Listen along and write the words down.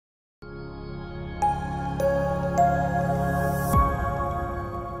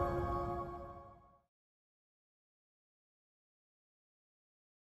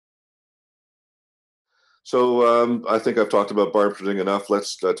I think I've talked about barn printing enough.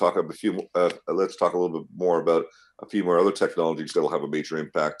 Let's talk a little bit more about a few more other technologies that will have a major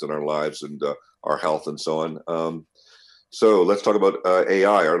impact on our lives and our health and so on. So let's talk about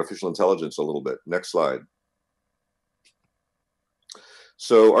AI, artificial intelligence, a little bit. Next slide.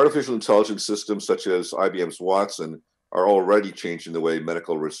 So artificial intelligence systems such as IBM's Watson are already changing the way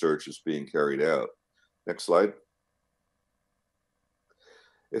medical research is being carried out. Next slide.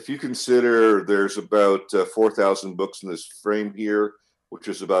 If you consider there's about 4,000 books in this frame here, which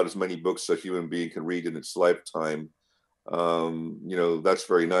is about as many books a human being can read in its lifetime, that's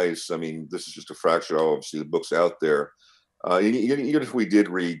very nice. I mean, this is just a fraction of obviously the books out there. Even if we did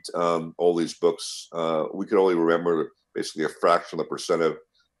read all these books, we could only remember basically a fraction of the percent of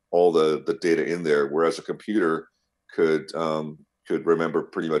all the data in there, whereas a computer could remember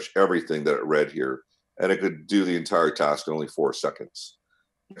pretty much everything that it read here, and it could do the entire task in only 4 seconds.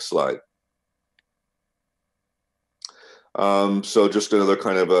 Next slide. So just another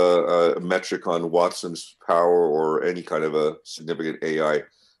kind of a metric on Watson's power, or any kind of a significant AI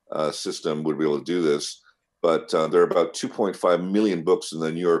system would be able to do this. But there are about 2.5 million books in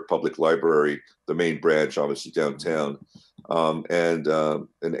the New York Public Library, the main branch, obviously downtown. And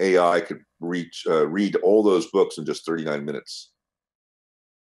an AI could read all those books in just 39 minutes.